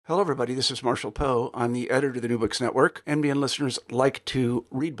Hello, everybody. This is Marshall Poe. I'm the editor of the New Books Network. NBN listeners like to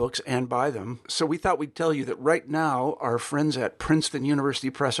read books and buy them. So we thought we'd tell you that right now, our friends at Princeton University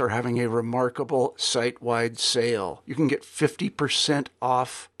Press are having a remarkable site-wide sale. You can get 50%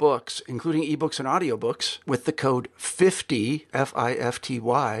 off books, including ebooks and audiobooks, with the code 50,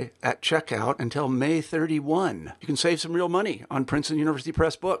 F-I-F-T-Y, at checkout until May 31. You can save some real money on Princeton University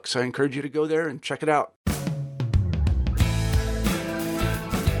Press books. I encourage you to go there and check it out.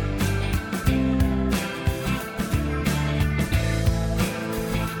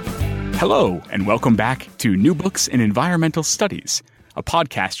 Hello, and welcome back to New Books in Environmental Studies, a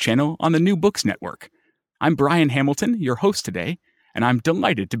podcast channel on the New Books Network. I'm Brian Hamilton, your host today, and I'm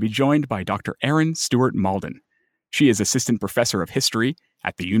delighted to be joined by Dr. Erin Stewart Malden. She is Assistant Professor of History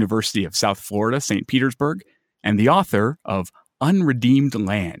at the University of South Florida, St. Petersburg, and the author of Unredeemed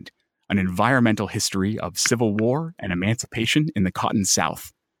Land, an environmental history of Civil War and emancipation in the Cotton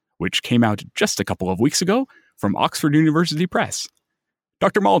South, which came out just a couple of weeks ago from Oxford University Press.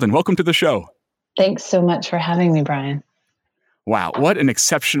 Dr. Malden, welcome to the show. Thanks so much for having me, Brian. Wow, what an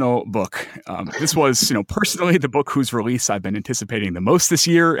exceptional book. This was, personally the book whose release I've been anticipating the most this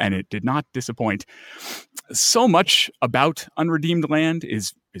year, and it did not disappoint. So much about Unredeemed Land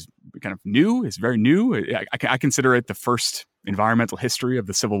is kind of new, is very new. I consider it the first environmental history of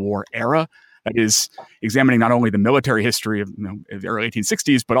the Civil War era. That is examining not only the military history of the early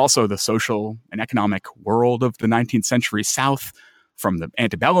 1860s, but also the social and economic world of the 19th century South, from the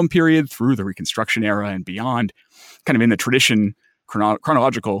antebellum period through the Reconstruction era and beyond, kind of in the tradition,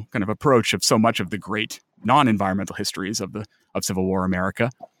 chronological kind of approach of so much of the great non-environmental histories of Civil War America.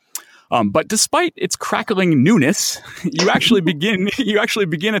 But despite its crackling newness, you actually begin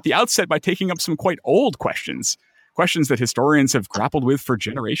at the outset by taking up some quite old questions that historians have grappled with for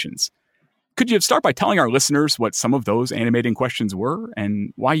generations. Could you start by telling our listeners what some of those animating questions were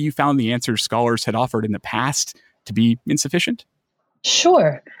and why you found the answers scholars had offered in the past to be insufficient?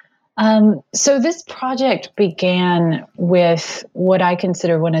 Sure. So this project began with what I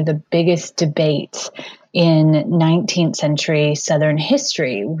consider one of the biggest debates in 19th century Southern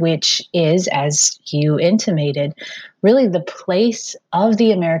history, which is, as you intimated, really the place of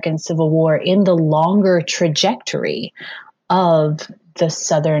the American Civil War in the longer trajectory of the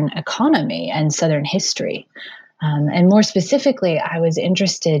Southern economy and Southern history. And more specifically, I was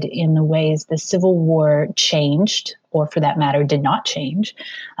interested in the ways the Civil War changed, or for that matter, did not change,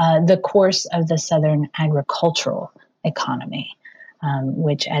 the course of the Southern agricultural economy,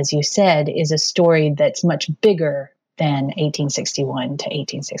 which, as you said, is a story that's much bigger than 1861 to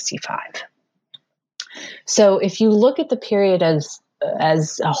 1865. So if you look at the period as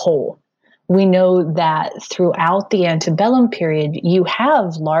a whole, we know that throughout the antebellum period, you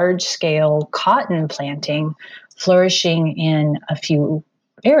have large-scale cotton planting flourishing in a few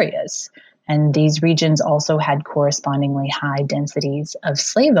areas. And these regions also had correspondingly high densities of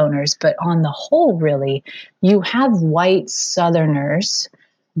slave owners. But on the whole, really, you have white Southerners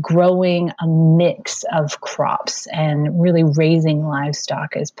growing a mix of crops and really raising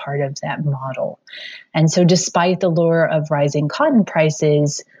livestock as part of that model. And so despite the lure of rising cotton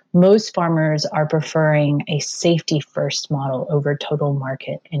prices, most farmers are preferring a safety-first model over total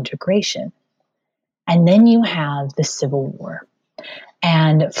market integration. And then you have the Civil War.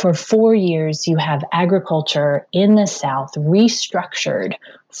 And for 4 years, you have agriculture in the South restructured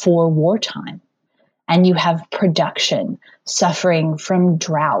for wartime. And you have production suffering from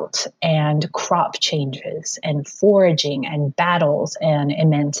drought and crop changes and foraging and battles and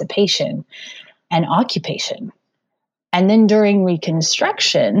emancipation and occupation. And then during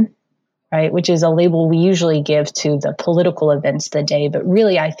Reconstruction, right, which is a label we usually give to the political events of the day, but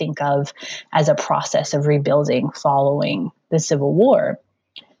really I think of as a process of rebuilding following the Civil War,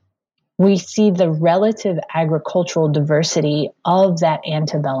 we see the relative agricultural diversity of that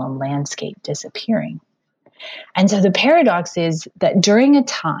antebellum landscape disappearing. And so the paradox is that during a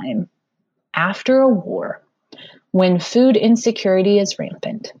time after a war, when food insecurity is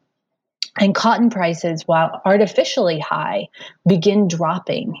rampant, and cotton prices, while artificially high, begin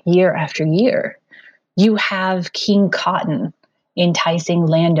dropping year after year, you have King Cotton enticing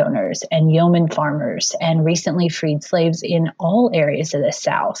landowners and yeoman farmers and recently freed slaves in all areas of the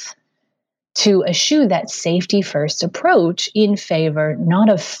South to eschew that safety-first approach in favor not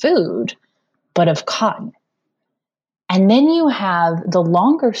of food, but of cotton. And then you have the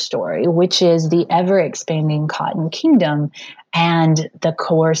longer story, which is the ever-expanding Cotton Kingdom and the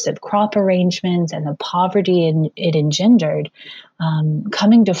coercive crop arrangements and the poverty it engendered,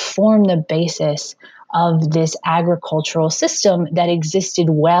 coming to form the basis of this agricultural system that existed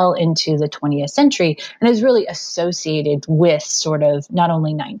well into the 20th century and is really associated with sort of not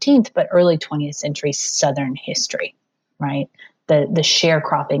only 19th, but early 20th century Southern history, right? The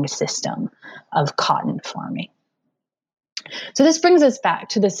sharecropping system of cotton farming. So this brings us back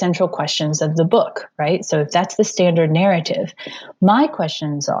to the central questions of the book, right? So if that's the standard narrative, my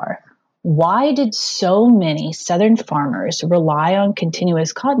questions are, why did so many Southern farmers rely on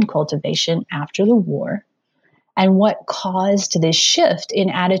continuous cotton cultivation after the war? And what caused this shift in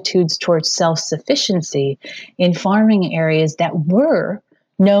attitudes towards self-sufficiency in farming areas that were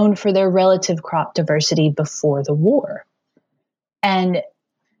known for their relative crop diversity before the war? And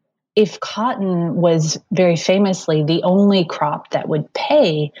if cotton was very famously the only crop that would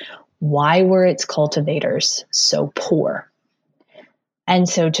pay, why were its cultivators so poor? And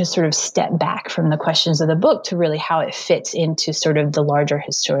so to sort of step back from the questions of the book to really how it fits into sort of the larger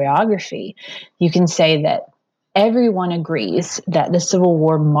historiography, you can say that everyone agrees that the Civil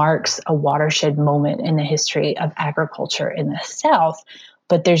War marks a watershed moment in the history of agriculture in the South,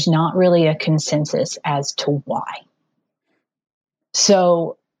 but there's not really a consensus as to why.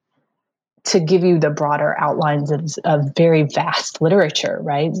 So to give you the broader outlines of very vast literature,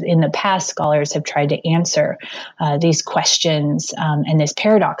 right? In the past, scholars have tried to answer these questions and this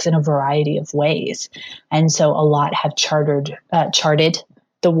paradox in a variety of ways. And so a lot have charted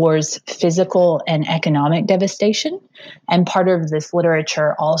the war's physical and economic devastation. And part of this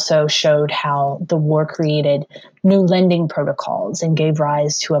literature also showed how the war created new lending protocols and gave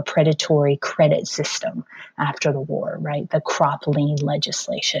rise to a predatory credit system after the war, right? The crop lien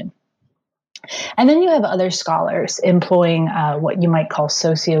legislation. And then you have other scholars employing what you might call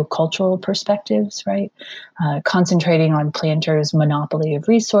sociocultural perspectives, right? Concentrating on planters' monopoly of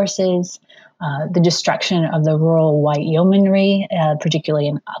resources, the destruction of the rural white yeomanry, particularly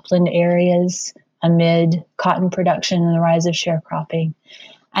in upland areas amid cotton production and the rise of sharecropping.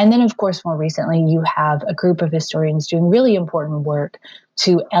 And then, of course, more recently, you have a group of historians doing really important work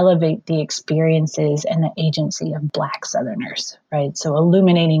to elevate the experiences and the agency of Black Southerners, right? So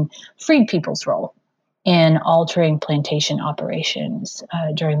illuminating freed people's role in altering plantation operations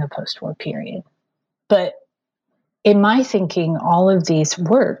during the post-war period. But in my thinking, all of these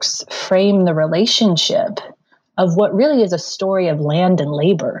works frame the relationship of what really is a story of land and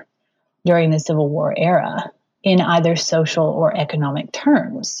labor during the Civil War era in either social or economic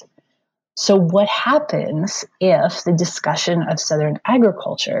terms. So what happens if the discussion of Southern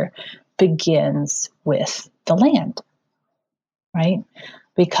agriculture begins with the land, right?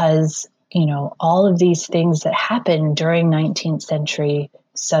 Because, all of these things that happened during 19th century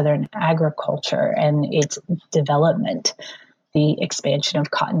Southern agriculture and its development, the expansion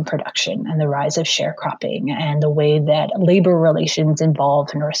of cotton production and the rise of sharecropping and the way that labor relations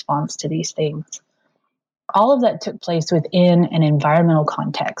evolved in response to these things, all of that took place within an environmental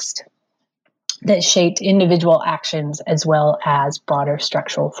context that shaped individual actions as well as broader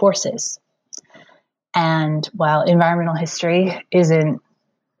structural forces. And while environmental history isn't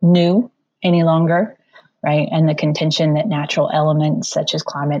new any longer, right, and the contention that natural elements such as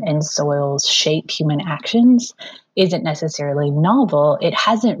climate and soils shape human actions isn't necessarily novel, it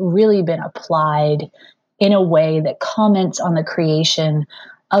hasn't really been applied in a way that comments on the creation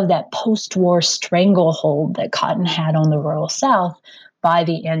of that post-war stranglehold that cotton had on the rural South by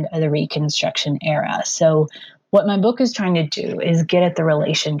the end of the Reconstruction era. So what my book is trying to do is get at the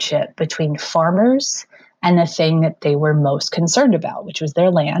relationship between farmers and the thing that they were most concerned about, which was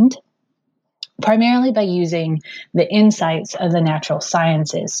their land, primarily by using the insights of the natural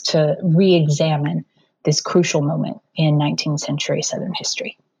sciences to re-examine this crucial moment in 19th century Southern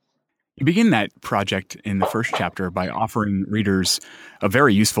history. You begin that project in the first chapter by offering readers a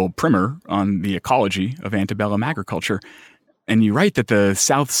very useful primer on the ecology of antebellum agriculture. And you write that the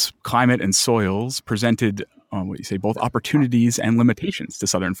South's climate and soils presented, both opportunities and limitations to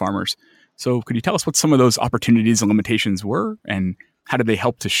Southern farmers. So could you tell us what some of those opportunities and limitations were, and how did they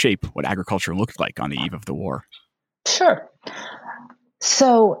help to shape what agriculture looked like on the eve of the war? Sure.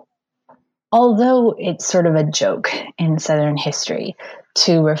 So although it's sort of a joke in Southern history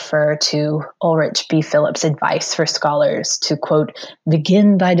to refer to Ulrich B. Phillips' advice for scholars to, quote,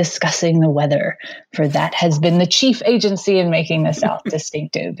 begin by discussing the weather, for that has been the chief agency in making the South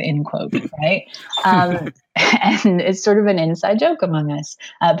distinctive, end quote, right? And it's sort of an inside joke among us,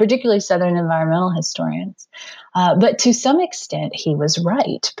 particularly Southern environmental historians. But to some extent, he was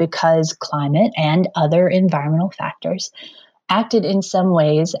right, because climate and other environmental factors acted in some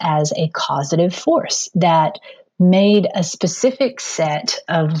ways as a causative force that made a specific set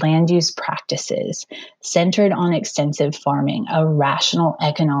of land use practices centered on extensive farming a rational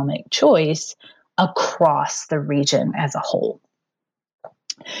economic choice across the region as a whole.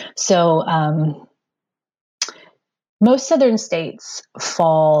 So most southern states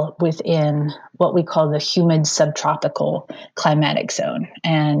fall within what we call the humid subtropical climatic zone.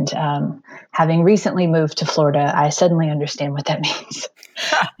 And having recently moved to Florida, I suddenly understand what that means.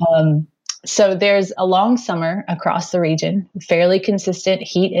 So there's a long summer across the region, fairly consistent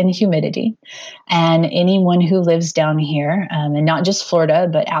heat and humidity. And anyone who lives down here, and not just Florida,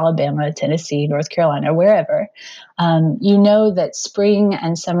 but Alabama, Tennessee, North Carolina, wherever, you know that spring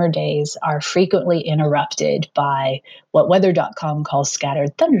and summer days are frequently interrupted by what weather.com calls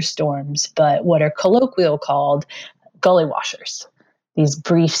scattered thunderstorms, but what are colloquially called gully washers, these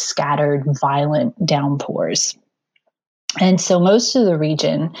brief, scattered, violent downpours. And so most of the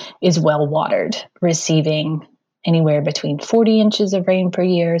region is well watered, receiving anywhere between 40 inches of rain per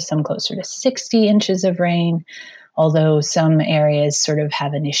year, some closer to 60 inches of rain, although some areas sort of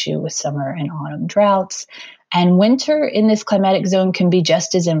have an issue with summer and autumn droughts. And winter in this climatic zone can be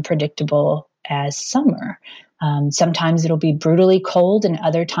just as unpredictable as summer. Sometimes it'll be brutally cold and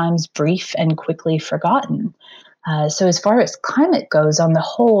other times brief and quickly forgotten. So as far as climate goes, on the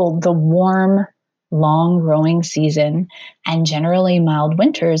whole, the warm, long growing season and generally mild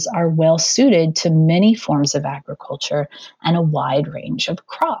winters are well suited to many forms of agriculture and a wide range of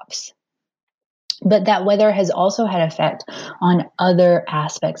crops. But that weather has also had effect on other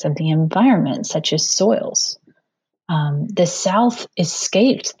aspects of the environment, such as soils. The South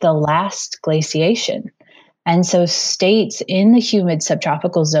escaped the last glaciation. And so states in the humid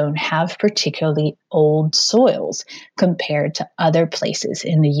subtropical zone have particularly old soils compared to other places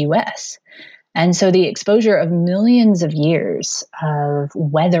in the U.S. And so the exposure of millions of years of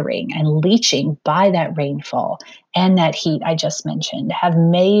weathering and leaching by that rainfall and that heat I just mentioned have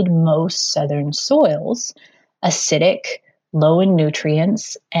made most southern soils acidic, low in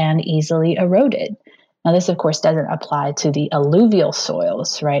nutrients, and easily eroded. Now, this, of course, doesn't apply to the alluvial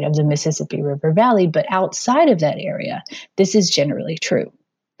soils, right, of the Mississippi River Valley, but outside of that area, this is generally true.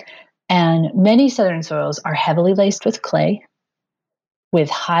 And many southern soils are heavily laced with clay, with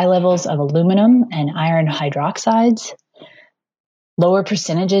high levels of aluminum and iron hydroxides, lower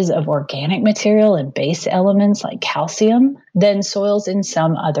percentages of organic material and base elements like calcium than soils in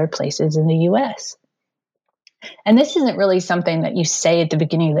some other places in the U.S. And this isn't really something that you say at the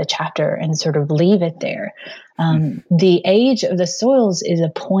beginning of the chapter and sort of leave it there. The age of the soils is a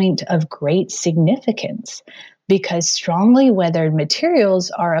point of great significance because strongly weathered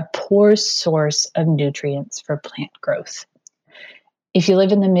materials are a poor source of nutrients for plant growth. If you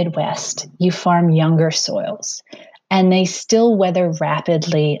live in the Midwest, you farm younger soils, and they still weather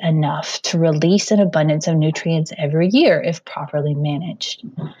rapidly enough to release an abundance of nutrients every year if properly managed.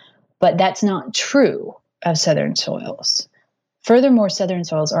 But that's not true of southern soils. Furthermore, southern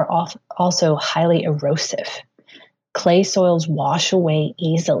soils are also highly erosive. Clay soils wash away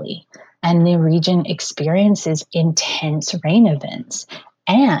easily, and the region experiences intense rain events.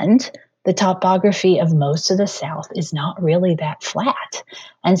 And the topography of most of the South is not really that flat.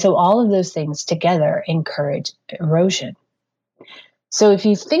 And so all of those things together encourage erosion. So if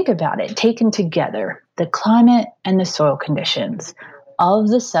you think about it, taken together, the climate and the soil conditions of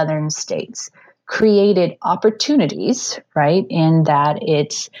the southern states created opportunities, right, in that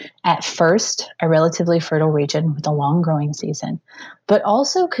it's at first a relatively fertile region with a long growing season, but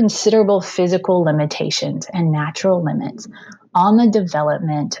also considerable physical limitations and natural limits on the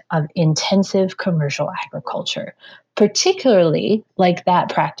development of intensive commercial agriculture, particularly like that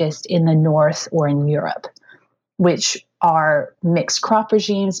practiced in the North or in Europe, which are mixed crop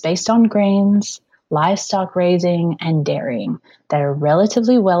regimes based on grains, livestock raising, and dairying that are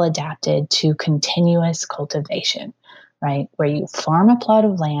relatively well adapted to continuous cultivation, right? Where you farm a plot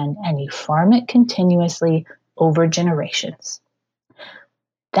of land and you farm it continuously over generations.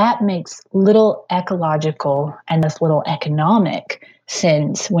 That makes little ecological and thus little economic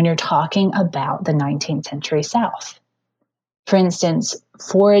sense when you're talking about the 19th century South. For instance,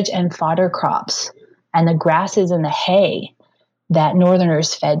 forage and fodder crops and the grasses and the hay that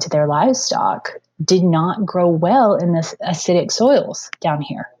Northerners fed to their livestock did not grow well in the acidic soils down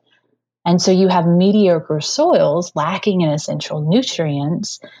here. And so you have mediocre soils lacking in essential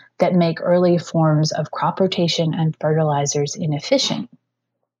nutrients that make early forms of crop rotation and fertilizers inefficient.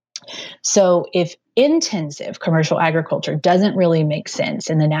 So if intensive commercial agriculture doesn't really make sense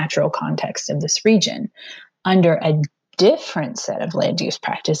in the natural context of this region, under a different set of land use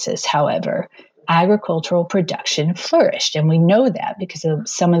practices, however, agricultural production flourished. And we know that because of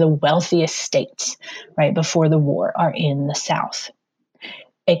some of the wealthiest states right before the war are in the South.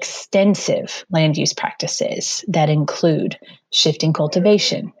 Extensive land use practices that include shifting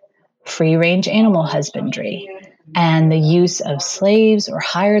cultivation, free-range animal husbandry, and the use of slaves or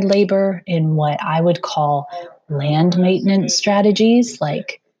hired labor in what I would call land maintenance strategies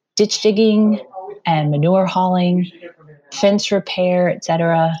like ditch digging and manure hauling, fence repair,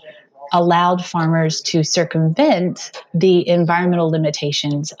 etc., allowed farmers to circumvent the environmental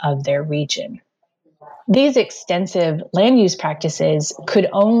limitations of their region. These extensive land use practices could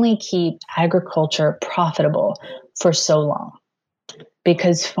only keep agriculture profitable for so long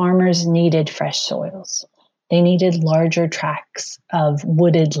because farmers needed fresh soils. They needed larger tracts of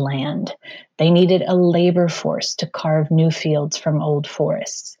wooded land. They needed a labor force to carve new fields from old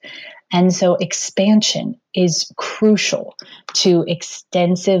forests. And so expansion is crucial to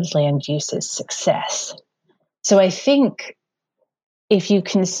extensive land use's success. So I think if you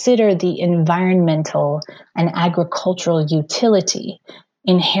consider the environmental and agricultural utility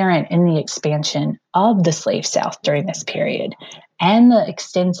inherent in the expansion of the Slave South during this period and the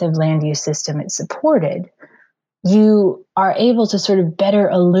extensive land use system it supported, you are able to sort of better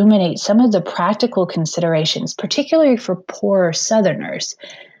illuminate some of the practical considerations, particularly for poorer Southerners,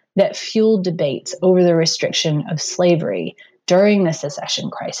 that fueled debates over the restriction of slavery during the secession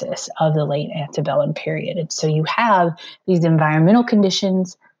crisis of the late antebellum period. And so you have these environmental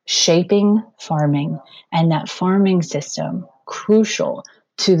conditions shaping farming, and that farming system crucial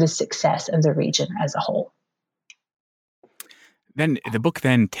to the success of the region as a whole. Then the book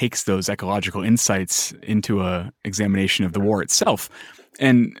then takes those ecological insights into a examination of the war itself.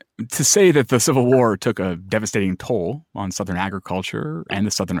 And to say that the Civil War took a devastating toll on Southern agriculture and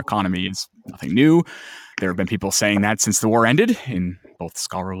the Southern economy is nothing new. There have been people saying that since the war ended in both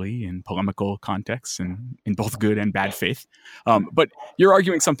scholarly and polemical contexts and in both good and bad faith. But you're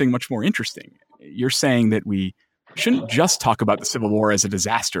arguing something much more interesting. You're saying that we shouldn't just talk about the Civil War as a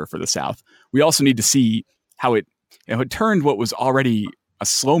disaster for the South. We also need to see how it turned what was already a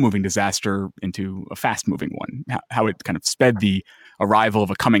slow-moving disaster into a fast-moving one, how it kind of sped the arrival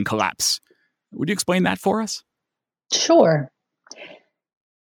of a coming collapse. Would you explain that for us? Sure.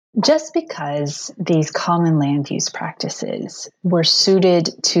 Just because these common land use practices were suited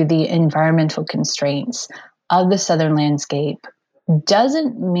to the environmental constraints of the Southern landscape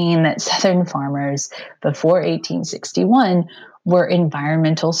doesn't mean that Southern farmers before 1861 were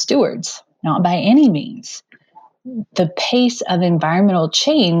environmental stewards, not by any means. The pace of environmental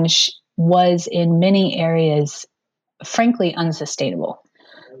change was in many areas, frankly, unsustainable.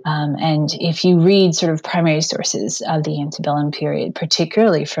 And if you read sort of primary sources of the antebellum period,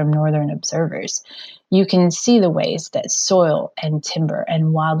 particularly from Northern observers, you can see the ways that soil and timber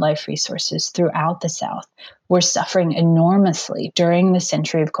and wildlife resources throughout the South were suffering enormously during the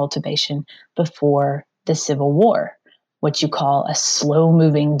century of cultivation before the Civil War, what you call a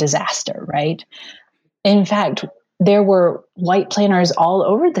slow-moving disaster, right? In fact, there were white planters all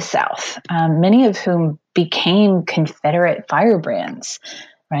over the South, many of whom became Confederate firebrands,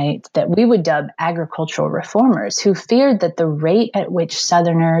 right, that we would dub agricultural reformers, who feared that the rate at which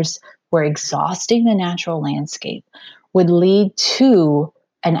Southerners were exhausting the natural landscape would lead to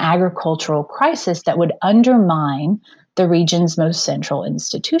an agricultural crisis that would undermine the region's most central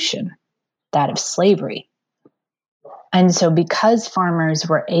institution, that of slavery. And so because farmers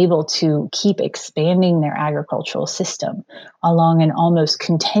were able to keep expanding their agricultural system along an almost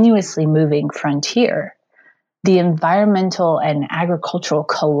continuously moving frontier, the environmental and agricultural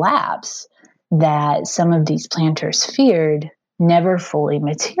collapse that some of these planters feared never fully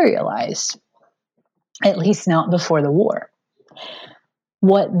materialized, at least not before the war.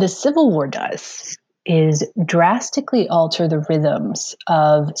 What the Civil War does is drastically alter the rhythms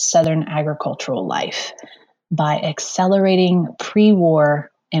of Southern agricultural life by accelerating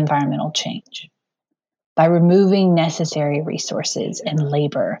pre-war environmental change, by removing necessary resources and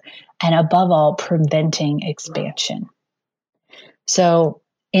labor, and above all, preventing expansion. So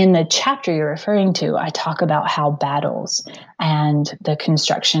in the chapter you're referring to, I talk about how battles and the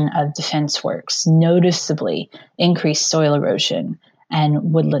construction of defense works noticeably increased soil erosion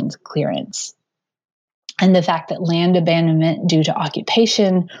and woodland clearance, and the fact that land abandonment due to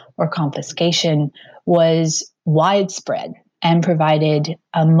occupation or confiscation was widespread and provided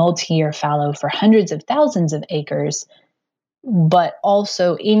a multi-year fallow for hundreds of thousands of acres, but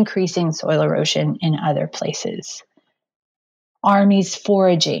also increasing soil erosion in other places. Armies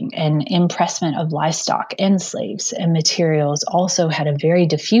foraging and impressment of livestock and slaves and materials also had a very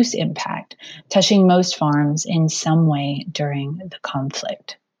diffuse impact, touching most farms in some way during the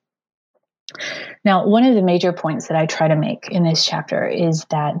conflict. Now, one of the major points that I try to make in this chapter is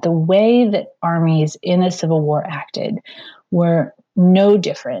that the way that armies in the Civil War acted were no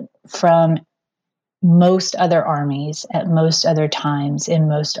different from most other armies at most other times in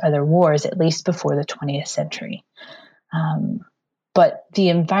most other wars, at least before the 20th century. But the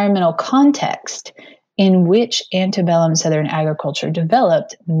environmental context in which antebellum Southern agriculture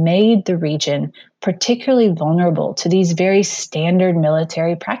developed made the region particularly vulnerable to these very standard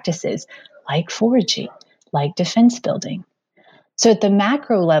military practices like foraging, like defense building. So at the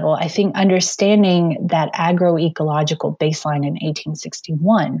macro level, I think understanding that agroecological baseline in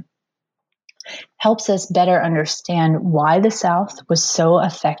 1861 helps us better understand why the South was so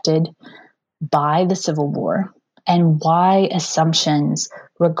affected by the Civil War and why assumptions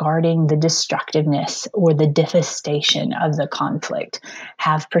regarding the destructiveness or the devastation of the conflict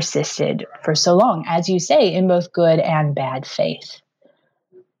have persisted for so long, as you say, in both good and bad faith.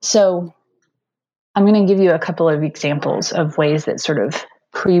 So I'm going to give you a couple of examples of ways that sort of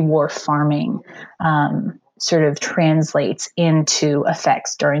pre-war farming sort of translates into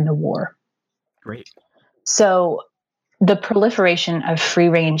effects during the war. Great. So the proliferation of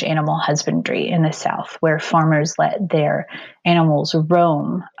free-range animal husbandry in the South, where farmers let their animals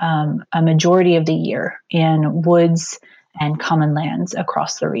roam a majority of the year in woods and common lands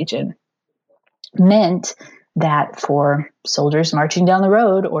across the region, meant that for soldiers marching down the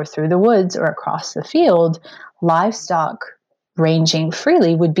road or through the woods or across the field, livestock ranging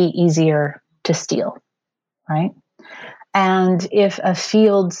freely would be easier to steal, right? And if a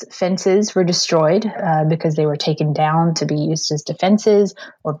field's fences were destroyed because they were taken down to be used as defenses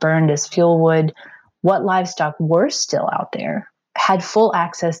or burned as fuel wood, what livestock were still out there had full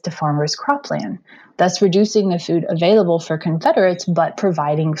access to farmers' cropland, thus reducing the food available for Confederates, but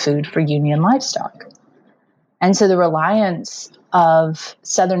providing food for Union livestock. And so the reliance of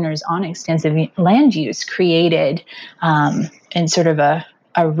Southerners on extensive land use created, in sort of a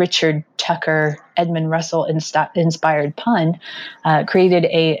Richard Tucker, Edmund Russell inspired pun, created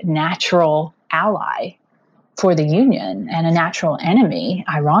a natural ally for the Union and a natural enemy,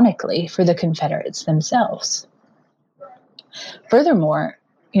 ironically, for the Confederates themselves. Furthermore,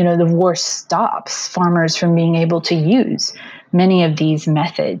 the war stops farmers from being able to use many of these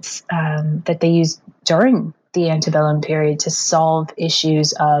methods that they used during the antebellum period to solve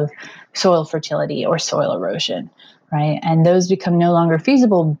issues of soil fertility or soil erosion, right? And those become no longer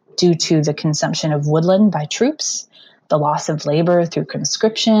feasible due to the consumption of woodland by troops, the loss of labor through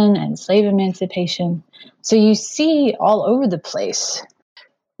conscription and slave emancipation. So you see all over the place,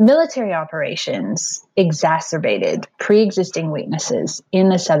 military operations exacerbated pre-existing weaknesses in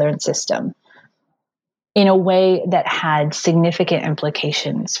the Southern system in a way that had significant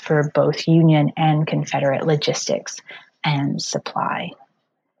implications for both Union and Confederate logistics and supply.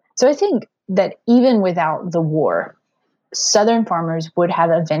 So I think that even without the war, Southern farmers would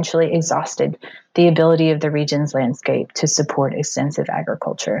have eventually exhausted the ability of the region's landscape to support extensive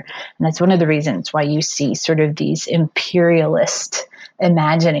agriculture. And that's one of the reasons why you see sort of these imperialist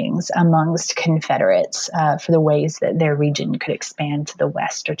imaginings amongst Confederates for the ways that their region could expand to the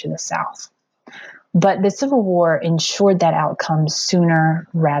west or to the south. But the Civil War ensured that outcome sooner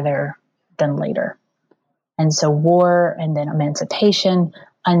rather than later. And so war and then emancipation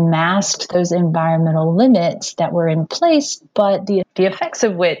unmasked those environmental limits that were in place, but the effects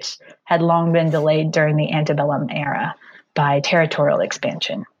of which had long been delayed during the antebellum era by territorial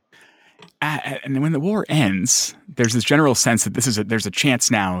expansion. And when the war ends, there's this general sense that there's a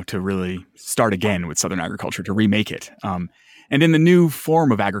chance now to really start again with Southern agriculture, to remake it. And in the new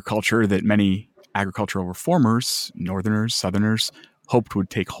form of agriculture that many agricultural reformers, Northerners, Southerners, hoped would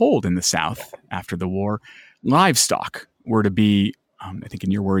take hold in the South after the war, livestock were to be, I think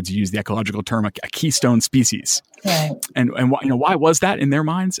in your words, you used the ecological term, a keystone species. Right. And why was that in their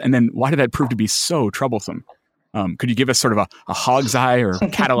minds? And then why did that prove to be so troublesome? Could you give us sort of a hog's eye or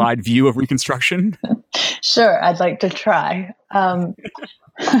cattle-eyed view of Reconstruction? Sure, I'd like to try.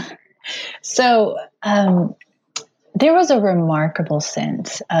 There was a remarkable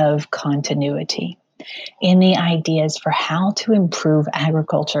sense of continuity in the ideas for how to improve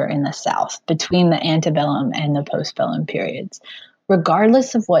agriculture in the South between the antebellum and the postbellum periods.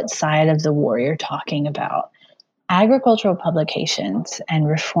 Regardless of what side of the war you're talking about, agricultural publications and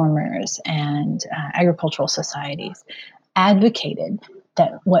reformers and agricultural societies advocated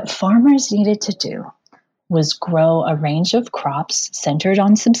that what farmers needed to do was grow a range of crops centered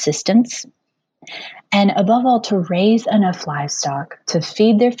on subsistence, and above all, to raise enough livestock to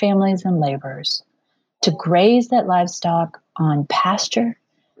feed their families and laborers, to graze that livestock on pasture,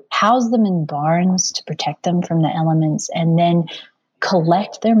 house them in barns to protect them from the elements, and then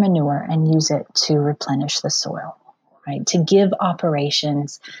collect their manure and use it to replenish the soil, right? To give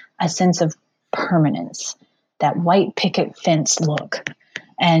operations a sense of permanence, that white picket fence look,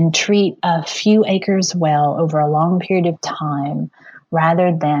 and treat a few acres well over a long period of time,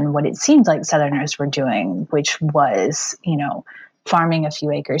 rather than what it seemed like Southerners were doing, which was, farming a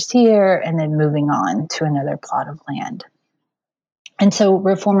few acres here and then moving on to another plot of land. And so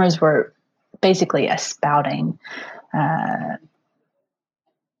reformers were basically espousing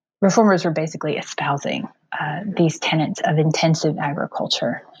these tenets of intensive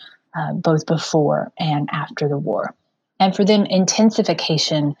agriculture, both before and after the war. And for them,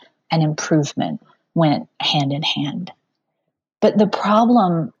 intensification and improvement went hand in hand. But the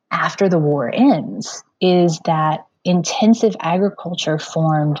problem after the war ends is that intensive agriculture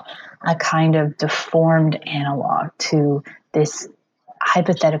formed a kind of deformed analog to this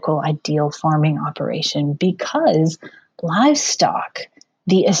hypothetical ideal farming operation, because livestock,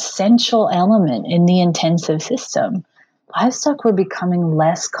 the essential element in the intensive system, livestock were becoming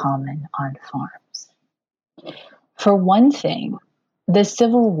less common on farms. For one thing, the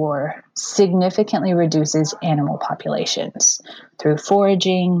Civil War significantly reduces animal populations through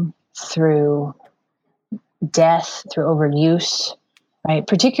foraging, through death, through overuse, right?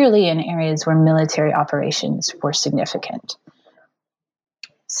 Particularly in areas where military operations were significant.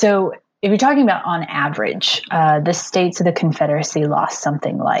 So if you're talking about on average, the states of the Confederacy lost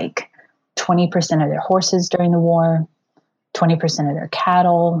something like 20% of their horses during the war, 20% of their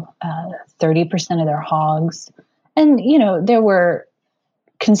cattle, 30% of their hogs. And, there were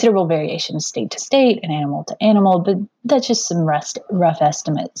considerable variations state to state and animal to animal, but that's just some rough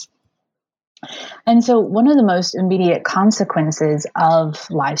estimates. And so one of the most immediate consequences of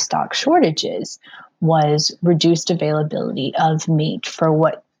livestock shortages was reduced availability of meat for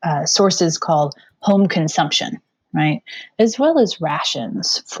what sources call home consumption, right? As well as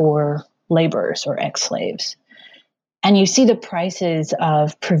rations for laborers or ex-slaves. And you see the prices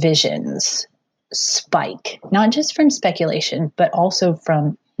of provisions spike, not just from speculation, but also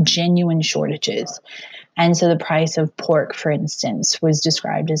from genuine shortages. And so the price of pork, for instance, was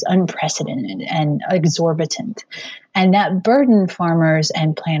described as unprecedented and exorbitant. And that burdened farmers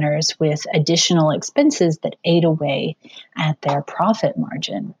and planters with additional expenses that ate away at their profit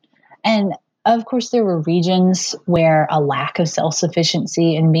margin. And of course, there were regions where a lack of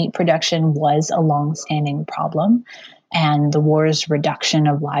self-sufficiency in meat production was a long-standing problem. And the war's reduction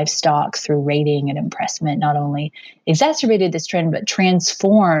of livestock through raiding and impressment not only exacerbated this trend, but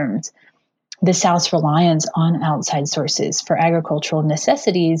transformed the South's reliance on outside sources for agricultural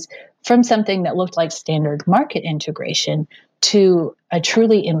necessities from something that looked like standard market integration to a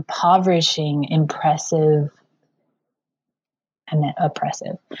truly impoverishing, an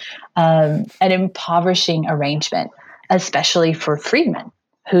impoverishing arrangement, especially for freedmen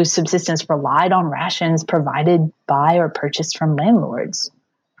whose subsistence relied on rations provided by or purchased from landlords.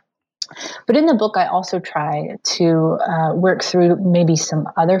 But in the book, I also try to work through maybe some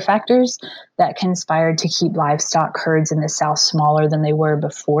other factors that conspired to keep livestock herds in the South smaller than they were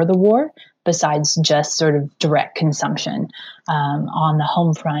before the war, besides just sort of direct consumption on the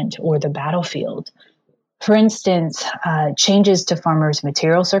home front or the battlefield. For instance, changes to farmers'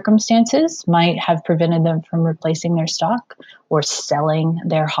 material circumstances might have prevented them from replacing their stock or selling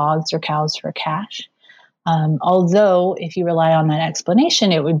their hogs or cows for cash. Although, if you rely on that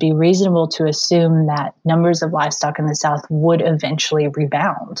explanation, it would be reasonable to assume that numbers of livestock in the South would eventually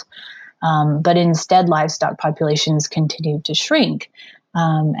rebound. But instead, livestock populations continued to shrink.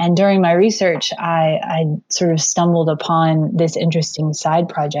 And during my research, I sort of stumbled upon this interesting side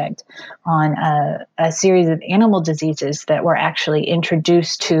project on a series of animal diseases that were actually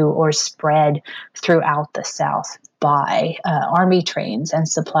introduced to or spread throughout the South by army trains and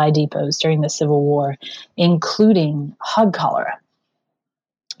supply depots during the Civil War, including hog cholera,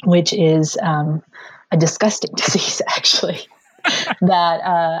 which is a disgusting disease, actually. that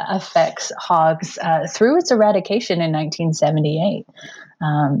affects hogs through its eradication in 1978.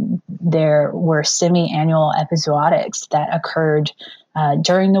 There were semi-annual epizootics that occurred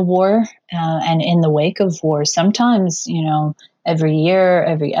during the war and in the wake of war, sometimes, every year,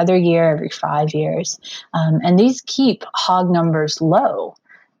 every other year, every 5 years. And these keep hog numbers low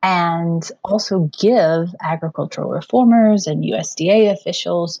and also give agricultural reformers and USDA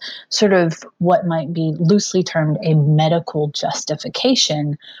officials sort of what might be loosely termed a medical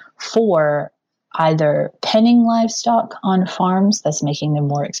justification for either penning livestock on farms, thus making them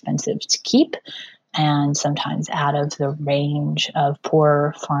more expensive to keep, and sometimes out of the range of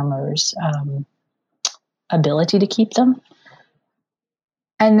poor farmers' ability to keep them.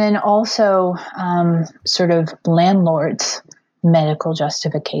 And then also sort of landlords' medical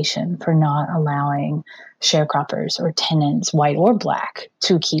justification for not allowing sharecroppers or tenants, white or black,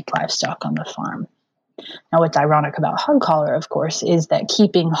 to keep livestock on the farm. Now, what's ironic about hog collar, of course, is that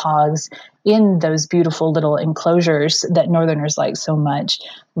keeping hogs in those beautiful little enclosures that Northerners like so much,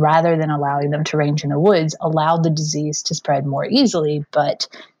 rather than allowing them to range in the woods, allowed the disease to spread more easily, but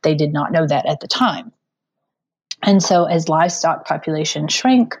they did not know that at the time. And so as livestock population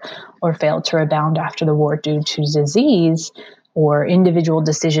shrank or failed to rebound after the war due to disease or individual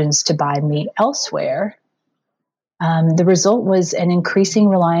decisions to buy meat elsewhere, the result was an increasing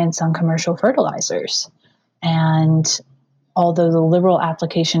reliance on commercial fertilizers. And although the liberal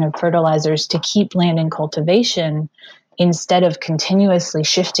application of fertilizers to keep land in cultivation instead of continuously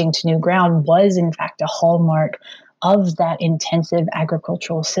shifting to new ground was in fact a hallmark of that intensive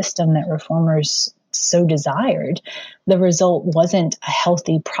agricultural system that reformers so desired, the result wasn't a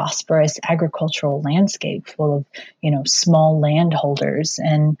healthy, prosperous agricultural landscape full of, small landholders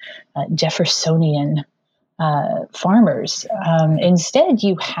and Jeffersonian farmers. Instead,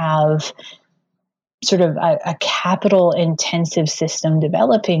 you have sort of a capital-intensive system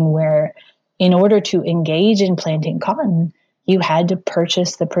developing where, in order to engage in planting cotton, you had to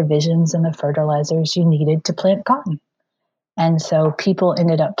purchase the provisions and the fertilizers you needed to plant cotton. And so people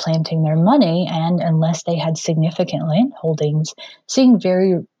ended up planting their money, and unless they had significant land holdings, seeing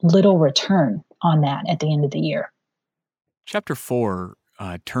very little return on that at the end of the year. Chapter 4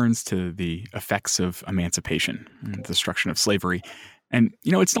 turns to the effects of emancipation and the destruction of slavery. And,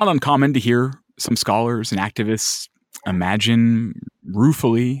 it's not uncommon to hear some scholars and activists imagine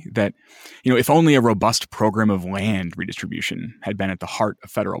ruefully that, if only a robust program of land redistribution had been at the heart of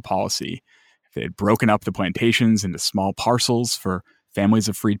federal policy, if they had broken up the plantations into small parcels for families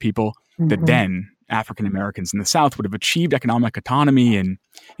of freed people, that then African Americans in the South would have achieved economic autonomy in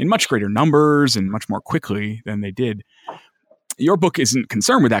much greater numbers and much more quickly than they did. Your book isn't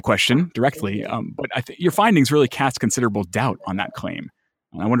concerned with that question directly, but I think your findings really cast considerable doubt on that claim.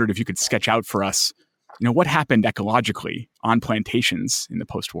 And I wondered if you could sketch out for us, what happened ecologically on plantations in the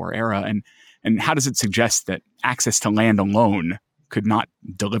post-war era, and how does it suggest that access to land alone could not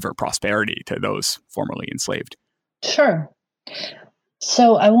deliver prosperity to those formerly enslaved? Sure.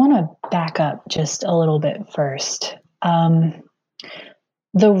 So I want to back up just a little bit first.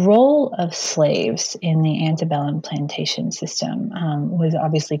 The role of slaves in the antebellum plantation system was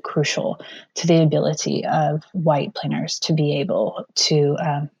obviously crucial to the ability of white planters to be able to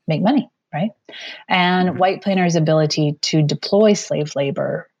make money, right? And white planters' ability to deploy slave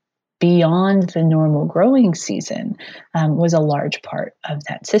labor beyond the normal growing season was a large part of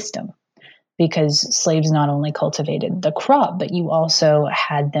that system, because slaves not only cultivated the crop, but you also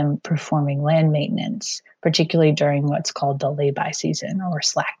had them performing land maintenance, particularly during what's called the lay-by season or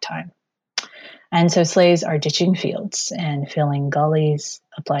slack time. And so slaves are ditching fields and filling gullies,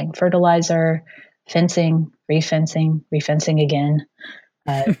 applying fertilizer, fencing, refencing again,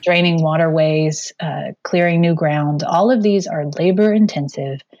 draining waterways, clearing new ground. All of these are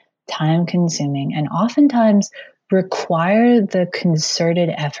labor-intensive, time-consuming, and oftentimes require the concerted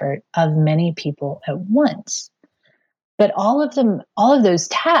effort of many people at once. But all of those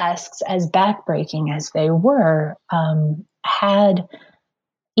tasks, as backbreaking as they were, had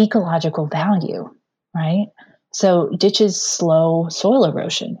ecological value, right? So ditches slow soil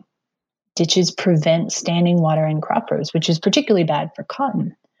erosion. Ditches prevent standing water in crop rows, which is particularly bad for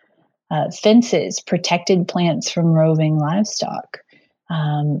cotton. Fences protected plants from roving livestock.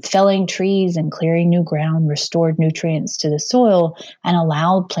 Felling trees and clearing new ground restored nutrients to the soil and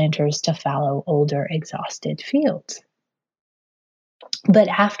allowed planters to fallow older, exhausted fields. But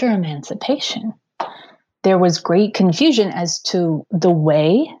after emancipation, there was great confusion as to the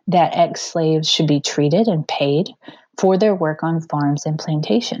way that ex-slaves should be treated and paid for their work on farms and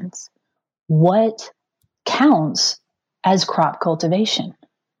plantations. What counts as crop cultivation,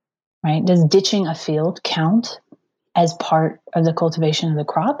 right? Does ditching a field count as part of the cultivation of the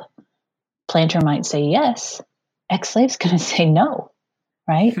crop? Planter might say yes. Ex-slave's going to say no,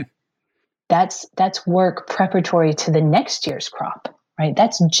 right? That's work preparatory to the next year's crop, right?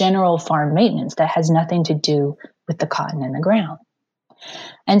 That's general farm maintenance that has nothing to do with the cotton in the ground.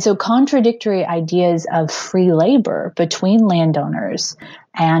 And so contradictory ideas of free labor between landowners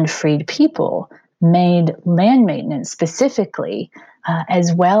and freed people made land maintenance specifically,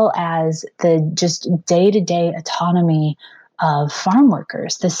 as well as the just day-to-day autonomy of farm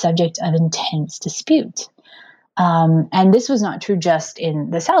workers, the subject of intense dispute. And this was not true just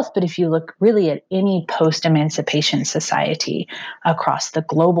in the South, but if you look really at any post-emancipation society across the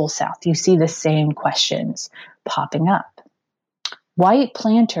global South, you see the same questions popping up. White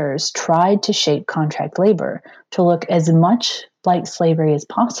planters tried to shape contract labor to look as much like slavery as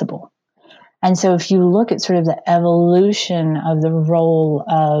possible. And so if you look at sort of the evolution of the role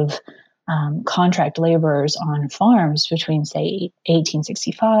of contract laborers on farms between, say,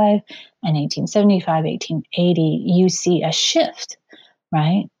 1865 and 1875, 1880, you see a shift,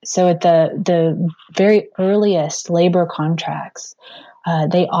 right? So at the very earliest labor contracts,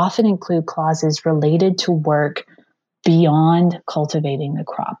 they often include clauses related to work beyond cultivating the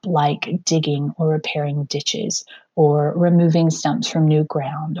crop, like digging or repairing ditches, or removing stumps from new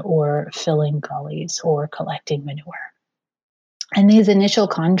ground, or filling gullies, or collecting manure. And these initial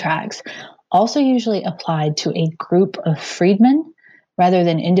contracts also usually applied to a group of freedmen rather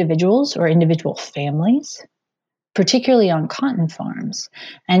than individuals or individual families, particularly on cotton farms.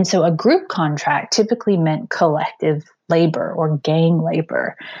 And so a group contract typically meant collective labor or gang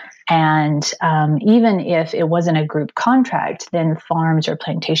labor. And even if it wasn't a group contract, then farms or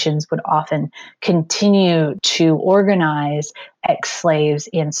plantations would often continue to organize ex-slaves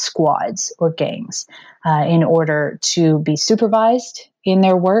in squads or gangs in order to be supervised in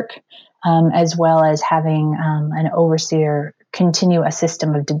their work, as well as having an overseer continue a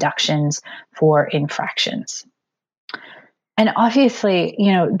system of deductions for infractions. And obviously,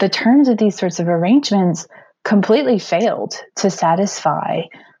 the terms of these sorts of arrangements completely failed to satisfy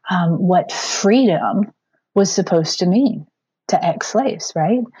what freedom was supposed to mean to ex-slaves,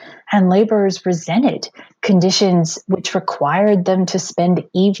 right? And laborers resented conditions which required them to spend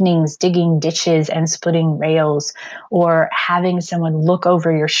evenings digging ditches and splitting rails, or having someone look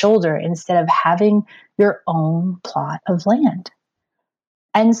over your shoulder instead of having your own plot of land.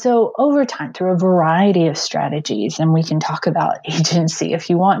 And so over time, through a variety of strategies, and we can talk about agency if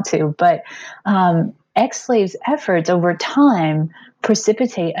you want to, but ex-slaves' efforts over time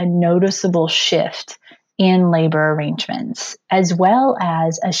precipitate a noticeable shift in labor arrangements, as well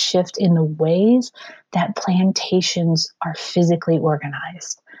as a shift in the ways that plantations are physically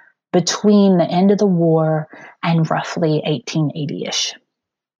organized between the end of the war and roughly 1880-ish.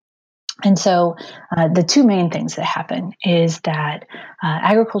 And so the two main things that happen is that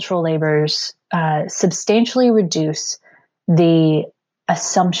agricultural laborers substantially reduce the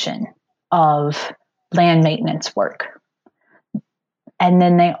assumption of land maintenance work. And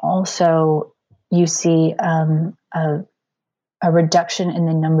then they also, you see a reduction in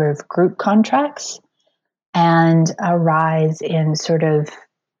the number of group contracts and a rise in sort of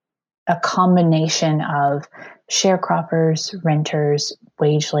a combination of sharecroppers, renters,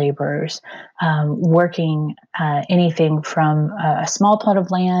 wage laborers, working anything from a small plot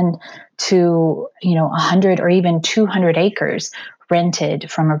of land to 100 or even 200 acres rented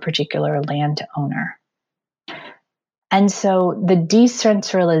from a particular landowner. And so the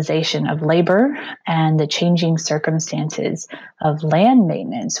decentralization of labor and the changing circumstances of land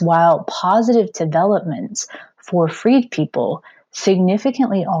maintenance, while positive developments for freed people,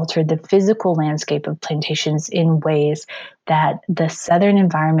 significantly altered the physical landscape of plantations in ways that the Southern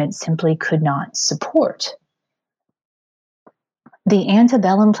environment simply could not support. The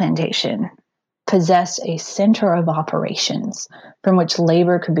antebellum plantation possessed a center of operations from which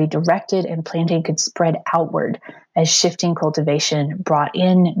labor could be directed and planting could spread outward as shifting cultivation brought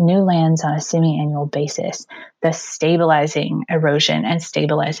in new lands on a semi-annual basis, thus stabilizing erosion and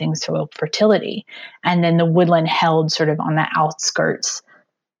stabilizing soil fertility. And then the woodland held sort of on the outskirts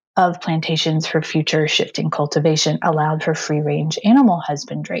of plantations for future shifting cultivation allowed for free-range animal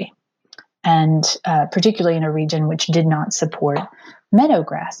husbandry, and particularly in a region which did not support meadow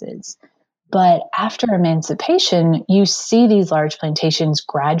grasses. But after emancipation, you see these large plantations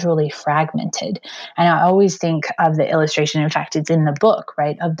gradually fragmented. And I always think of the illustration, in fact, it's in the book,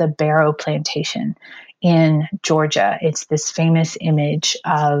 right, of the Barrow plantation in Georgia. It's this famous image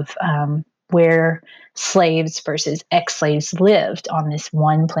of where slaves versus ex-slaves lived on this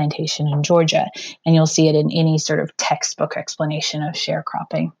one plantation in Georgia. And you'll see it in any sort of textbook explanation of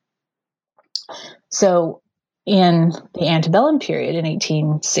sharecropping. So in the antebellum period in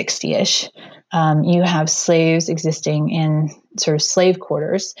 1860-ish, you have slaves existing in sort of slave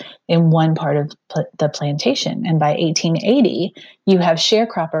quarters in one part of the plantation. And by 1880, you have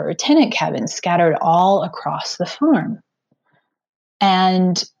sharecropper or tenant cabins scattered all across the farm.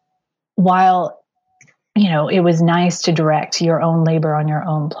 And while, it was nice to direct your own labor on your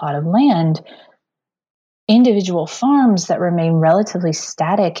own plot of land, individual farms that remain relatively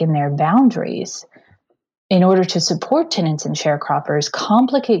static in their boundaries in order to support tenants and sharecroppers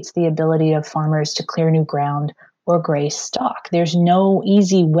complicates the ability of farmers to clear new ground or graze stock. There's no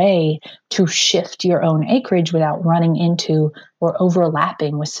easy way to shift your own acreage without running into or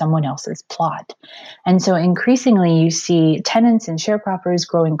overlapping with someone else's plot. And so increasingly you see tenants and sharecroppers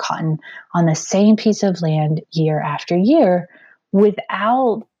growing cotton on the same piece of land year after year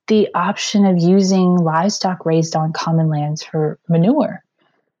without the option of using livestock raised on common lands for manure.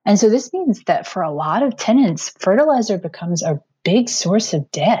 And so this means that for a lot of tenants, fertilizer becomes a big source of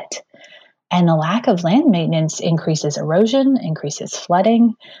debt. And the lack of land maintenance increases erosion, increases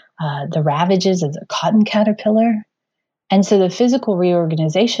flooding, the ravages of the cotton caterpillar. And so the physical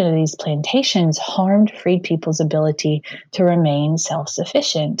reorganization of these plantations harmed freed people's ability to remain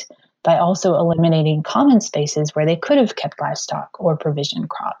self-sufficient by also eliminating common spaces where they could have kept livestock or provision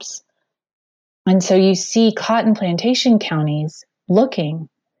crops. And so you see cotton plantation counties looking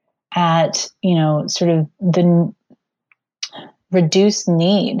at, sort of the reduced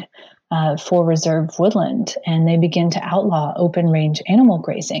need for reserve woodland, and they begin to outlaw open range animal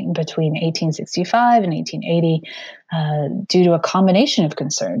grazing between 1865 and 1880 due to a combination of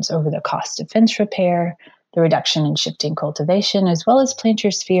concerns over the cost of fence repair, the reduction in shifting cultivation, as well as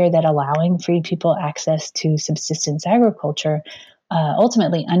planters' fear that allowing freed people access to subsistence agriculture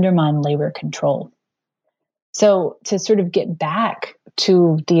ultimately undermined labor control. So to sort of get back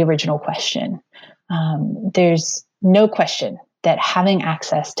to the original question, there's no question that having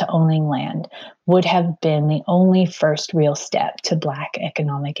access to owning land would have been the only first real step to Black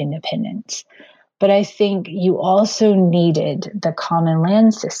economic independence. But I think you also needed the common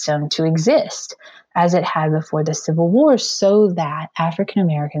land system to exist as it had before the Civil War so that African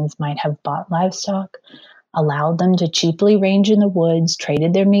Americans might have bought livestock, allowed them to cheaply range in the woods,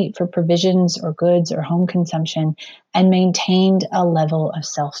 traded their meat for provisions or goods or home consumption, and maintained a level of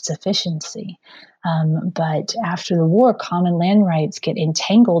self-sufficiency. But after the war, common land rights get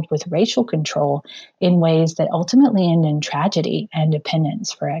entangled with racial control in ways that ultimately end in tragedy and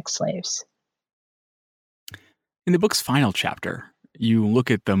dependence for ex-slaves. In the book's final chapter, you look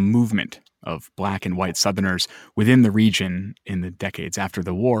at the movement of Black and white Southerners within the region in the decades after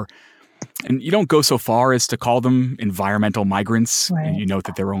the war. And you don't go so far as to call them environmental migrants. Right. And you note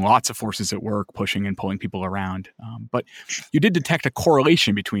that there are lots of forces at work pushing and pulling people around. But you did detect a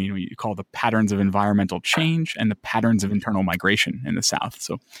correlation between what you call the patterns of environmental change and the patterns of internal migration in the South.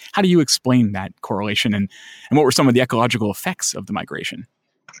 So how do you explain that correlation, and what were some of the ecological effects of the migration?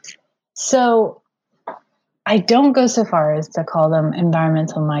 So I don't go so far as to call them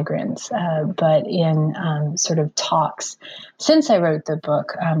environmental migrants, but in sort of talks since I wrote the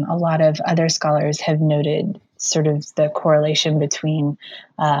book, a lot of other scholars have noted sort of the correlation between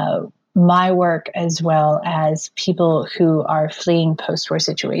my work as well as people who are fleeing post-war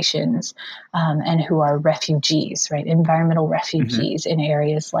situations and who are refugees, right? Environmental refugees in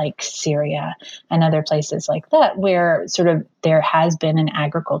areas like Syria and other places like that, where sort of there has been an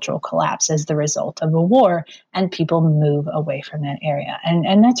agricultural collapse as the result of a war and people move away from that area.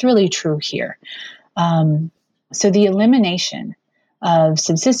 And that's really true here. So the elimination of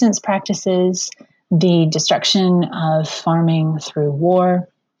subsistence practices, the destruction of farming through war,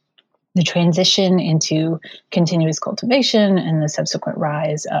 the transition into continuous cultivation and the subsequent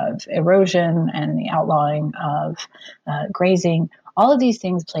rise of erosion and the outlawing of grazing, all of these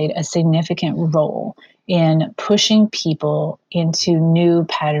things played a significant role in pushing people into new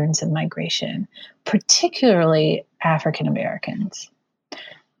patterns of migration, particularly African Americans.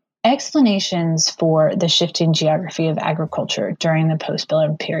 Explanations for the shifting geography of agriculture during the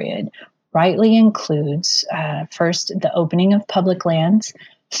post-Billum period rightly includes, first, the opening of public lands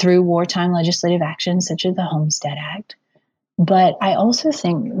through wartime legislative actions such as the Homestead Act. But I also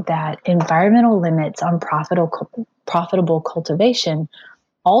think that environmental limits on profitable cultivation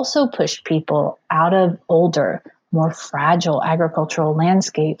also pushed people out of older, more fragile agricultural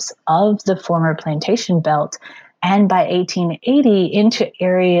landscapes of the former plantation belt, and by 1880 into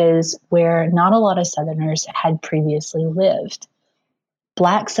areas where not a lot of Southerners had previously lived.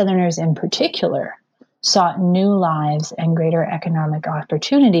 Black Southerners in particular sought new lives and greater economic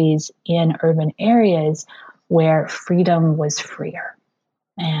opportunities in urban areas where freedom was freer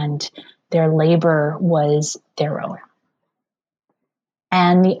and their labor was their own.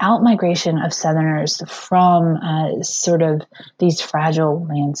 And the outmigration of Southerners from sort of these fragile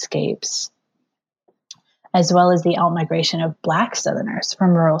landscapes, as well as the outmigration of Black Southerners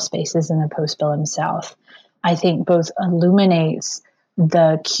from rural spaces in the post-Billum South, I think both illuminates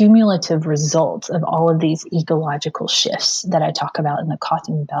the cumulative results of all of these ecological shifts that I talk about in the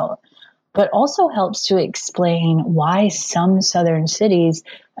Cotton Belt, but also helps to explain why some Southern cities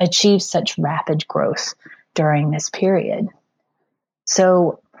achieved such rapid growth during this period.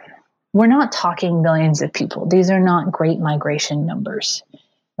 So we're not talking millions of people. These are not great migration numbers,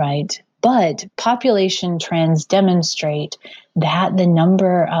 right? But population trends demonstrate that the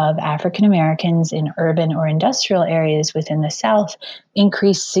number of African Americans in urban or industrial areas within the South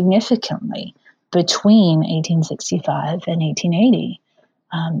increased significantly between 1865 and 1880.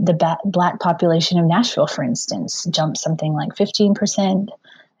 The Black population of Nashville, for instance, jumped something like 15%,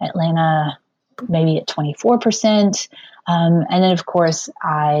 Atlanta maybe at 24%. And then, of course,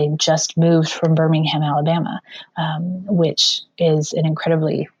 I just moved from Birmingham, Alabama, which is an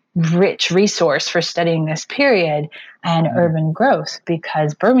incredibly rich resource for studying this period and urban growth,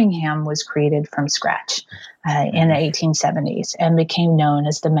 because Birmingham was created from scratch in the 1870s and became known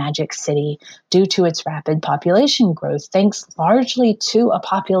as the Magic City due to its rapid population growth, thanks largely to a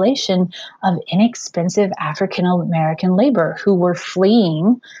population of inexpensive African American labor who were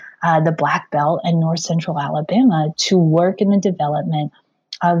fleeing the Black Belt and North Central Alabama to work in the development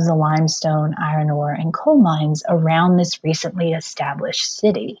of the limestone, iron ore, and coal mines around this recently established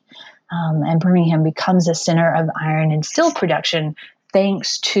city. And Birmingham becomes a center of iron and steel production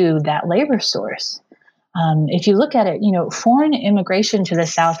thanks to that labor source. If you look at it, foreign immigration to the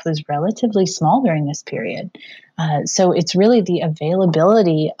South was relatively small during this period. So it's really the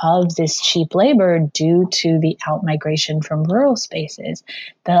availability of this cheap labor due to the outmigration from rural spaces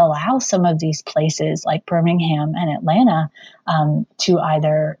that allow some of these places like Birmingham and Atlanta to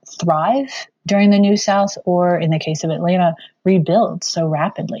either thrive during the New South or, in the case of Atlanta, rebuild so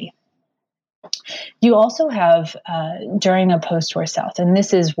rapidly. You also have, during the post-war South, and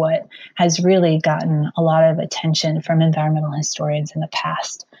this is what has really gotten a lot of attention from environmental historians in the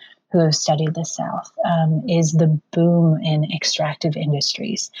past who have studied the South, is the boom in extractive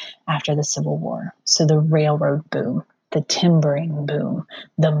industries after the Civil War. So the railroad boom, the timbering boom,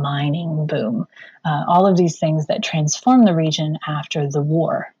 the mining boom, all of these things that transformed the region after the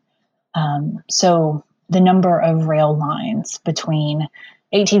war. So the number of rail lines between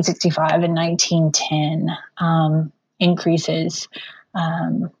 1865 and 1910 increases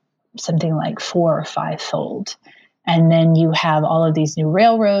something like 4 or 5-fold. And then you have all of these new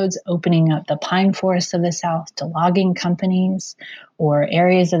railroads opening up the pine forests of the South to logging companies, or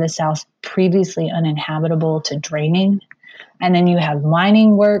areas of the South previously uninhabitable to draining. And then you have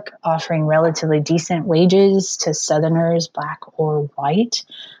mining work offering relatively decent wages to Southerners, Black or white,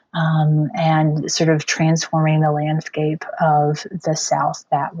 and sort of transforming the landscape of the South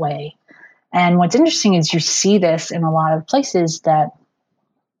that way. And what's interesting is you see this in a lot of places that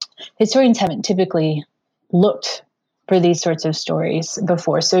historians haven't typically looked for these sorts of stories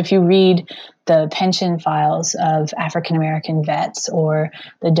before. So if you read the pension files of African-American vets or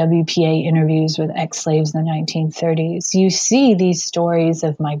the WPA interviews with ex-slaves in the 1930s, you see these stories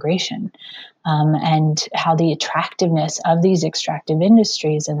of migration and how the attractiveness of these extractive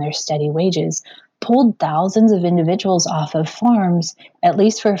industries and their steady wages pulled thousands of individuals off of farms, at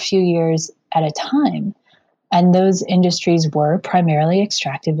least for a few years at a time. And those industries were primarily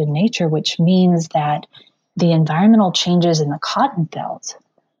extractive in nature, which means that the environmental changes in the cotton belt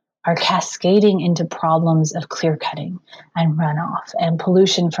are cascading into problems of clear cutting and runoff and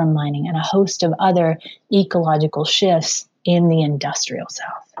pollution from mining and a host of other ecological shifts in the industrial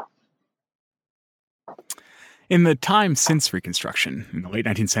South. In the time since Reconstruction, in the late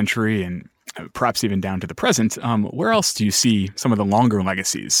 19th century and perhaps even down to the present, where else do you see some of the longer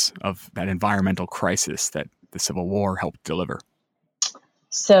legacies of that environmental crisis that the Civil War helped deliver?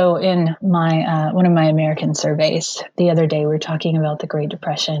 So in my one of my American surveys the other day, we were talking about the Great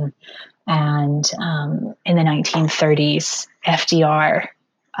Depression, and in the 1930s, FDR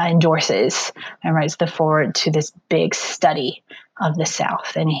endorses and writes the foreword to this big study of the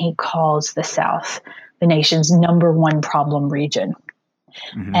South, and he calls the South the nation's #1 problem region.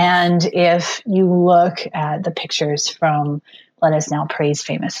 Mm-hmm. And if you look at the pictures from Let Us Now Praise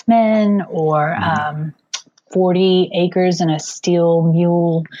Famous Men or 40 Acres and a Steel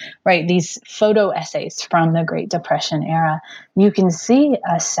Mule, right? These photo essays from the Great Depression era, you can see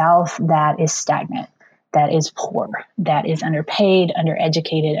a South that is stagnant, that is poor, that is underpaid,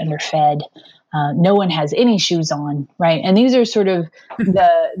 undereducated, underfed. No one has any shoes on, right? And these are sort of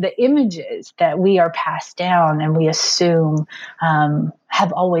the images that we are passed down and we assume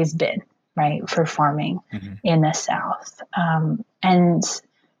have always been, right, for farming in the South. And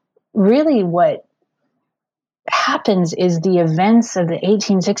really what happens is the events of the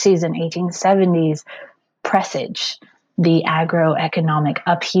 1860s and 1870s presage the agroeconomic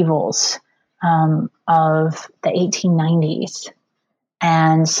upheavals of the 1890s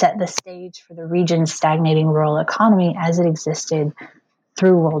and set the stage for the region's stagnating rural economy as it existed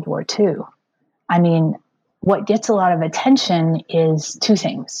through World War II. I mean, what gets a lot of attention is two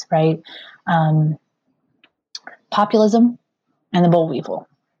things, right? Populism and the boll weevil.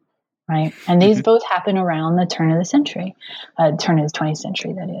 Right. And these both happen around the turn of the century, turn of the 20th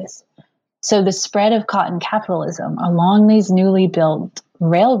century, that is. So the spread of cotton capitalism along these newly built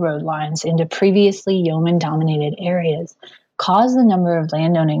railroad lines into previously yeoman-dominated areas caused the number of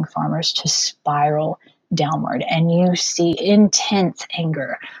landowning farmers to spiral downward. And you see intense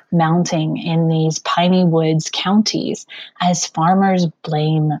anger mounting in these piney woods counties as farmers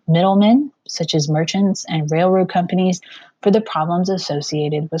blame middlemen, such as merchants and railroad companies, for the problems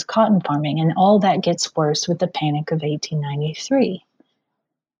associated with cotton farming. And all that gets worse with the Panic of 1893.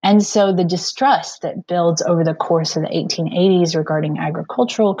 And so the distrust that builds over the course of the 1880s regarding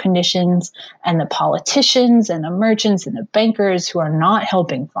agricultural conditions, and the politicians and the merchants and the bankers who are not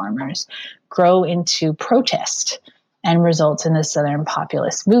helping farmers grow into protest and results in the Southern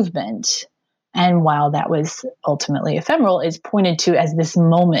populist movement. And while that was ultimately ephemeral, is pointed to as this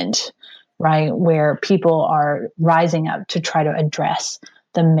moment, right, where people are rising up to try to address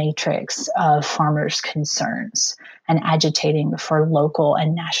the matrix of farmers' concerns and agitating for local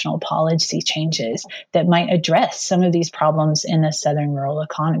and national policy changes that might address some of these problems in the Southern rural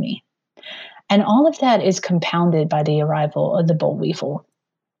economy. And all of that is compounded by the arrival of the boll weevil,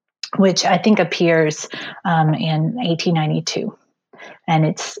 which I think appears in 1892.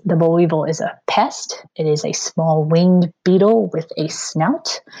 And the boll weevil is a pest. It is a small winged beetle with a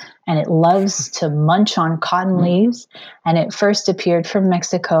snout, and it loves to munch on cotton leaves. And it first appeared from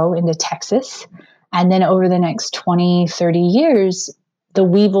Mexico into Texas. And then over the next 20, 30 years, the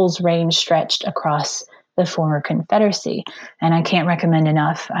weevil's range stretched across the former Confederacy. And I can't recommend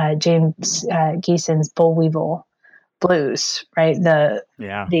enough James Geeson's Boll Weevil Blues, right?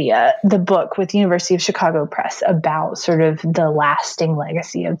 The book with University of Chicago Press about sort of the lasting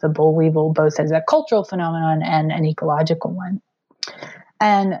legacy of the boll weevil, both as a cultural phenomenon and an ecological one.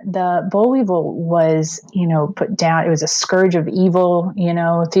 And the boll weevil was, put down. It was a scourge of evil.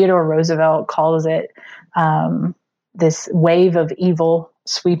 Theodore Roosevelt calls it this wave of evil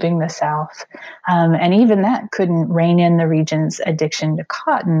sweeping the South, and even that couldn't rein in the region's addiction to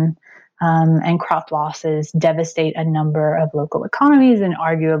cotton. And crop losses devastate a number of local economies and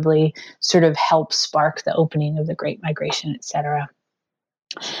arguably sort of help spark the opening of the Great Migration, et cetera.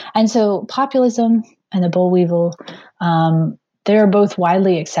 And so populism and the boll weevil, they're both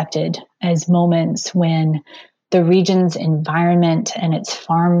widely accepted as moments when the region's environment and its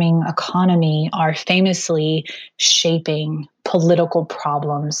farming economy are famously shaping political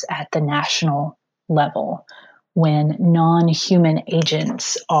problems at the national level, when non-human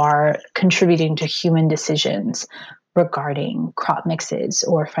agents are contributing to human decisions regarding crop mixes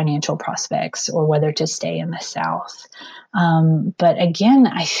or financial prospects or whether to stay in the South. But again,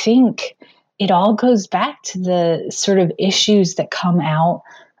 I think it all goes back to the sort of issues that come out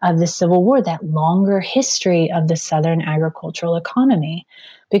of the Civil War, that longer history of the Southern agricultural economy.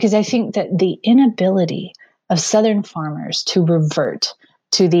 Because I think that the inability of Southern farmers to revert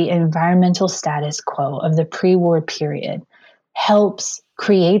to the environmental status quo of the pre-war period helps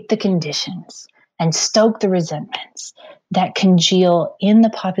create the conditions and stoke the resentments that congeal in the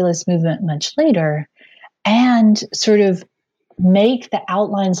populist movement much later and sort of make the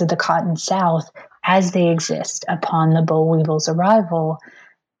outlines of the Cotton South as they exist upon the boll weevil's arrival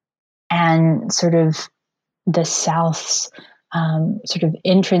and sort of the South's sort of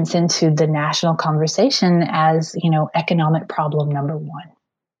entrance into the national conversation as, economic problem number one.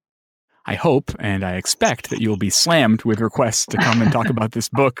 I hope and I expect that you'll be slammed with requests to come and talk about this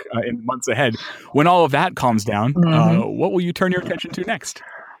book in the months ahead. When all of that calms down, what will you turn your attention to next?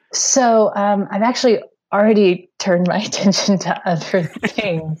 So I've actually already turned my attention to other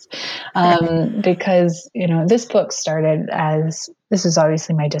things because, this book started this is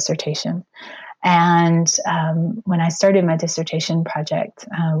obviously my dissertation. And when I started my dissertation project,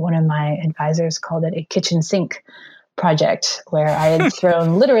 one of my advisors called it a kitchen sink project, where I had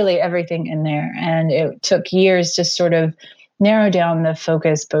thrown literally everything in there. And it took years to sort of narrow down the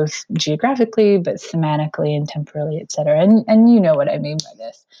focus, both geographically, but thematically and temporally, et cetera. And you know what I mean by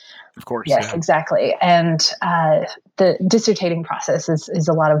this. Of course. Yes, yeah. Exactly. And the dissertating process is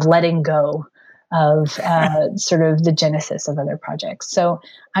a lot of letting go of sort of the genesis of other projects. So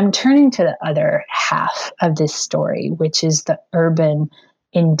I'm turning to the other half of this story, which is the urban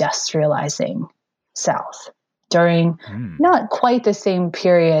industrializing South during not quite the same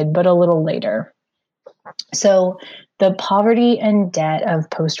period, but a little later. So the poverty and debt of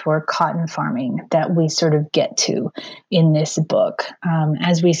post-war cotton farming that we sort of get to in this book,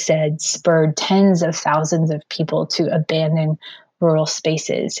 as we said, spurred tens of thousands of people to abandon rural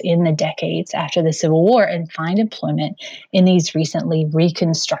spaces in the decades after the Civil War and find employment in these recently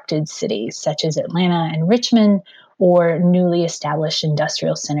reconstructed cities, such as Atlanta and Richmond, or newly established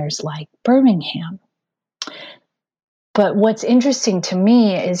industrial centers like Birmingham. But what's interesting to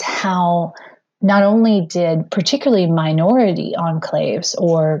me is how not only did particularly minority enclaves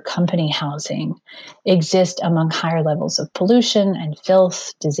or company housing exist among higher levels of pollution and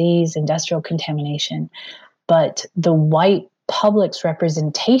filth, disease, industrial contamination, but the white public's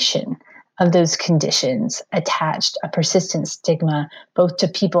representation of those conditions attached a persistent stigma both to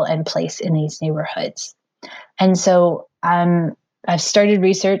people and place in these neighborhoods. And so I've started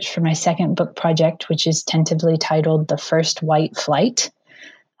research for my second book project, which is tentatively titled The First White Flight,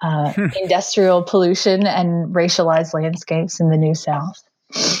 Industrial Pollution and Racialized Landscapes in the New South.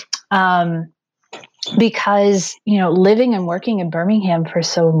 Because, living and working in Birmingham for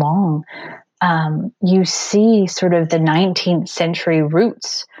so long, you see sort of the 19th century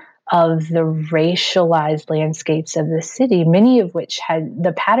roots of the racialized landscapes of the city, many of which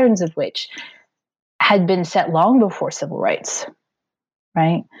the patterns of which had been set long before civil rights,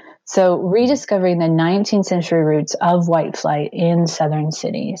 right? So rediscovering the 19th century roots of white flight in southern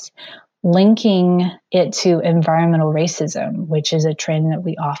cities, linking it to environmental racism, which is a trend that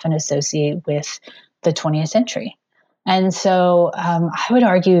we often associate with the 20th century. And so I would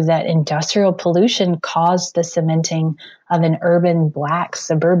argue that industrial pollution caused the cementing of an urban black,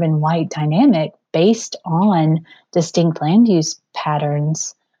 suburban white dynamic based on distinct land use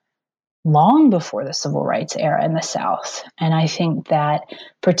patterns long before the civil rights era in the South. And I think that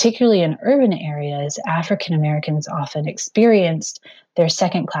particularly in urban areas, African Americans often experienced their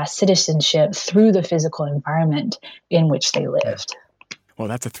second-class citizenship through the physical environment in which they lived. Well,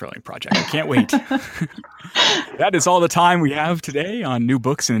 that's a thrilling project. I can't wait. That is all the time we have today on New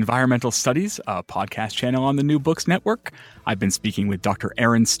Books in Environmental Studies, a podcast channel on the New Books Network. I've been speaking with Dr.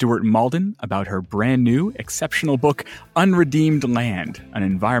 Erin Stewart Malden about her brand new, exceptional book, Unredeemed Land, an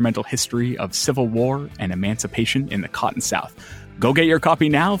environmental history of Civil War and emancipation in the Cotton South. Go get your copy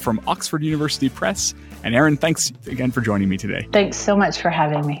now from Oxford University Press. And Erin, thanks again for joining me today. Thanks so much for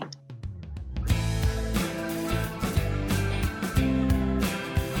having me.